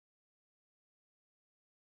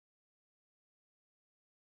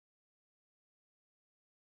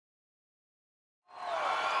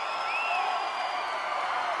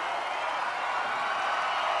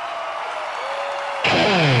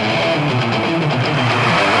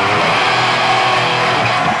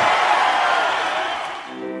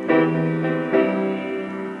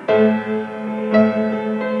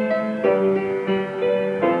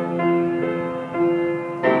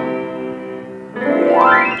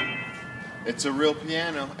It's a real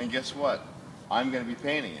piano, and guess what? I'm going to be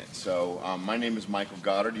painting it. So my name is Michael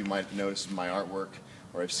Godard. You might notice my artwork,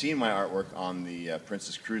 or have seen my artwork on the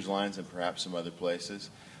Princess Cruise Lines and perhaps some other places.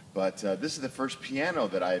 But this is the first piano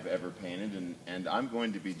that I've ever painted, and I'm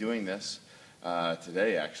going to be doing this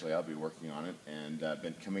today. Actually, I'll be working on it, and I've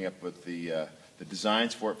been coming up with the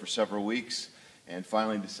designs for it for several weeks, and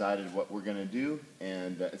finally decided what we're going to do,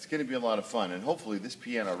 and it's going to be a lot of fun. And hopefully this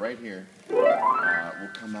piano right here will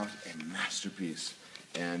come out a masterpiece.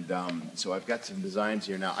 And so I've got some designs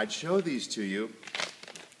here now. I'd show these to you.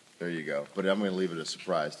 There you go. But I'm going to leave it a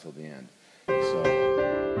surprise till the end.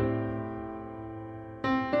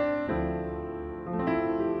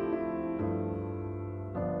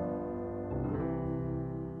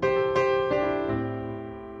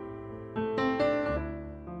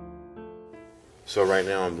 So right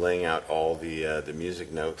now I'm laying out all the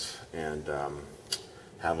music notes and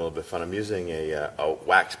having a little bit of fun. I'm using a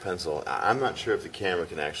wax pencil. I'm not sure if the camera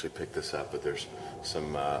can actually pick this up, but there's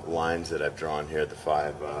some lines that I've drawn here, the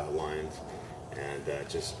 5 lines, and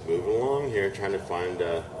just moving along here, trying to find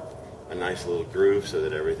a nice little groove so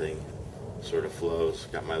that everything sort of flows.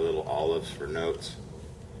 Got my little olives for notes,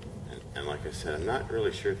 and like I said, I'm not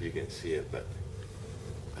really sure if you can see it, but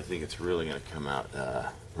I think it's really going to come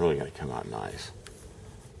out nice.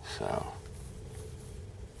 So,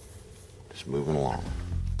 just moving along.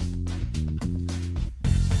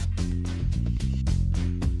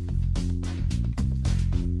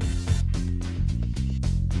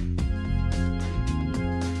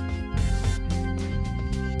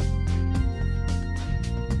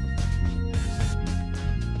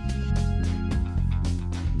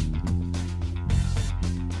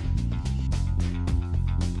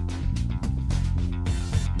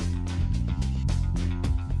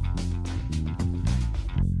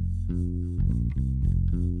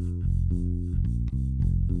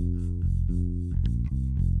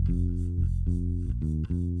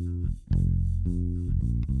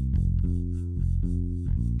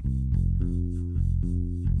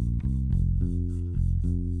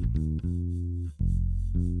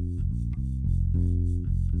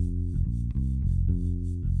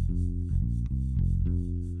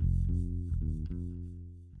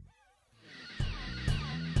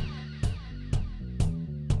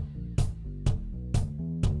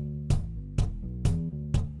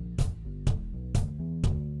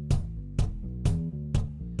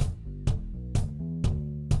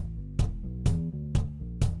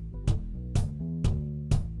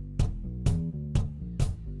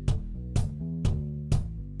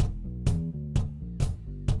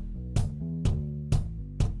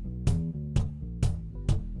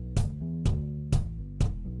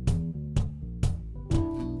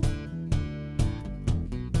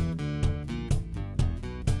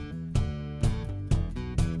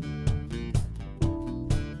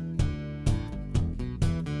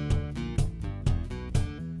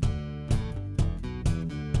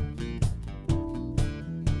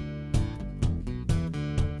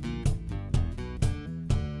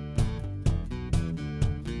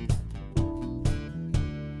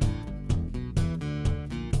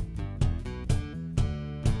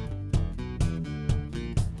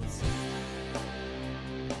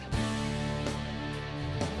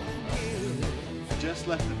 Just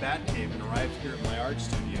left the Batcave and arrived here at my art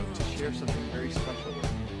studio to share something very special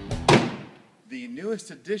with you. The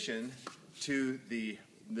newest addition to the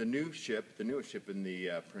newest ship in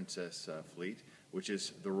the Princess fleet, which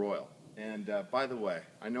is the Royal. And by the way,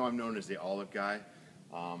 I know I'm known as the olive guy.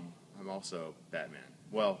 I'm also Batman.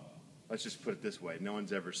 Well, let's just put it this way. No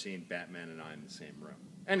one's ever seen Batman and I in the same room.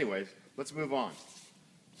 Anyways, let's move on.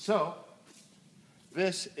 So,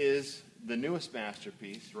 this is the newest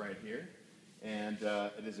masterpiece right here. And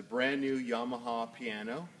it is a brand new Yamaha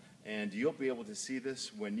piano, and you'll be able to see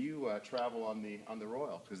this when you travel on the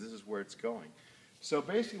Royal, because this is where it's going. So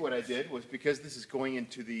basically what I did was, because this is going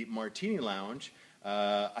into the Martini Lounge,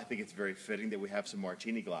 I think it's very fitting that we have some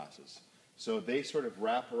martini glasses. So they sort of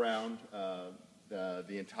wrap around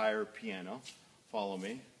the entire piano. Follow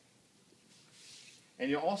me.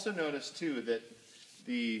 And you'll also notice too that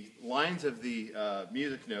the lines of the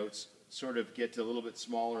music notes sort of get a little bit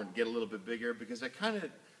smaller and get a little bit bigger, because that's kind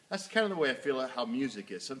of the way I feel how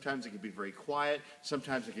music is. Sometimes it can be very quiet,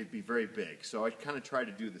 sometimes it can be very big. So I kind of try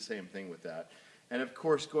to do the same thing with that. And of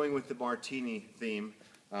course, going with the martini theme,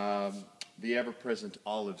 the ever-present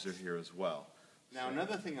olives are here as well. Now,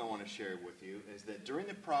 another thing I want to share with you is that during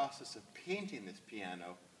the process of painting this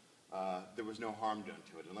piano, there was no harm done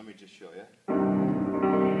to it. And let me just show you.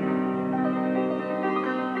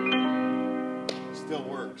 Still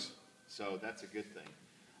works, so that's a good thing.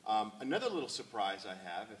 Another little surprise I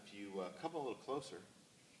have, if you come a little closer,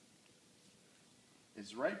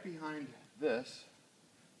 is right behind this.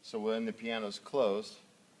 So when the piano's closed,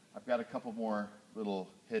 I've got a couple more little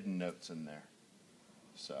hidden notes in there.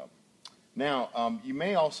 So now you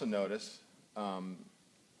may also notice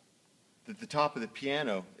that the top of the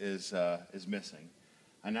piano is missing,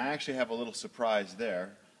 and I actually have a little surprise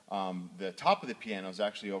there. The top of the piano is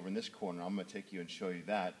actually over in this corner. I'm going to take you and show you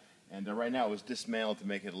that. And right now it was dismantled to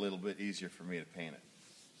make it a little bit easier for me to paint it.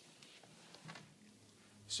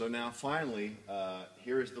 So now finally,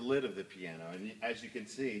 here is the lid of the piano. And as you can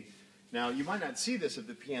see, now you might not see this if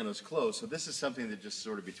the piano's closed, so this is something that's just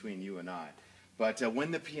sort of between you and I. But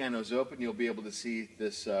when the piano's open, you'll be able to see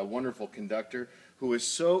this wonderful conductor who is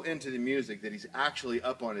so into the music that he's actually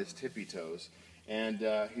up on his tippy toes. And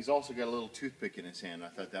he's also got a little toothpick in his hand. I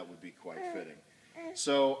thought that would be quite fitting.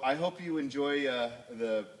 So I hope you enjoy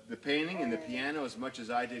the painting and the piano as much as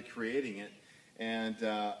I did creating it. And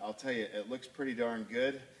I'll tell you, it looks pretty darn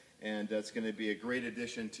good. And it's going to be a great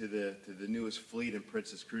addition to the newest fleet in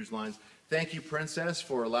Princess Cruise Lines. Thank you, Princess,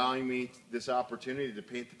 for allowing me this opportunity to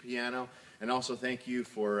paint the piano. And also thank you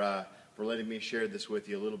for letting me share this with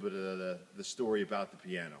you, a little bit of the story about the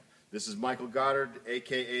piano. This is Michael Godard,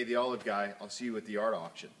 a.k.a. The Olive Guy. I'll see you at the art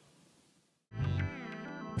auction.